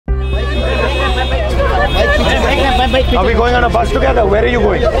Are we going on a bus together? Where are you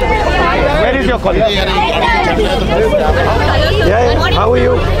going? Where is your college? Yeah, how are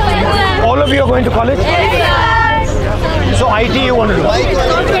you? All of you are going to college? So IT you want to do?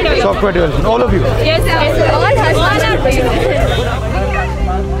 Software development. All of you? Yes,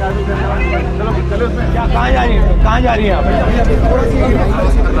 कहाँ जा रही हैं आप?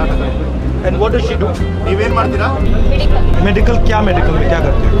 And what does she do? Medical क्या medical में क्या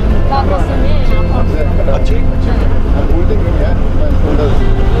करते हो? अच्छा.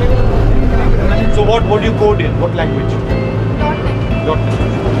 So what do you code in? What language?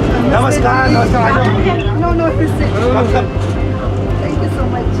 Namaskar. No, thank you so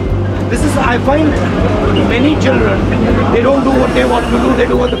much. This is, I find many children, they don't do what they want to do, they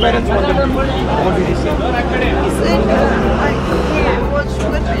do what the parents want them to do. What did he say? He said, I was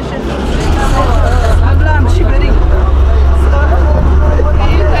sugar patient. I'm shivering. So,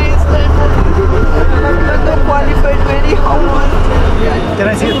 he realized that I'm not qualified very hard. Can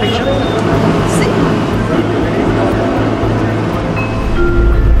I see a picture? See?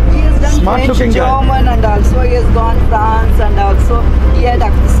 He has done French, German, and also he has gone France, and also he had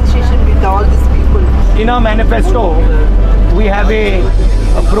association with all these people. In our manifesto, we have a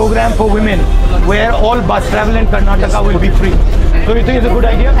program for women where all bus travel in Karnataka will be free. So you think it's a good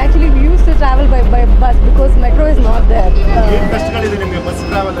idea? Actually, we used to travel by bus because metro is not there. We have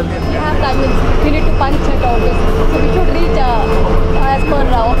timings. We need to punch it out. So we should reach as per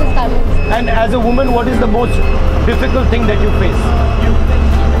office timings. And as a woman, what is the most difficult thing that you face?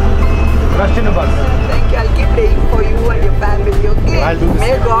 Rush in a bus. Thank you. I'll keep praying for you and your family, okay? I'll do this.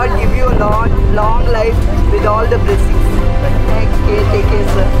 May God give you a long life with all the blessings. Take care,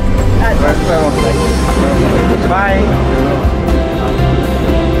 sir. Bye.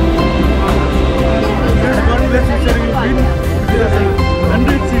 You've been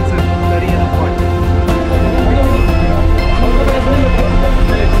 100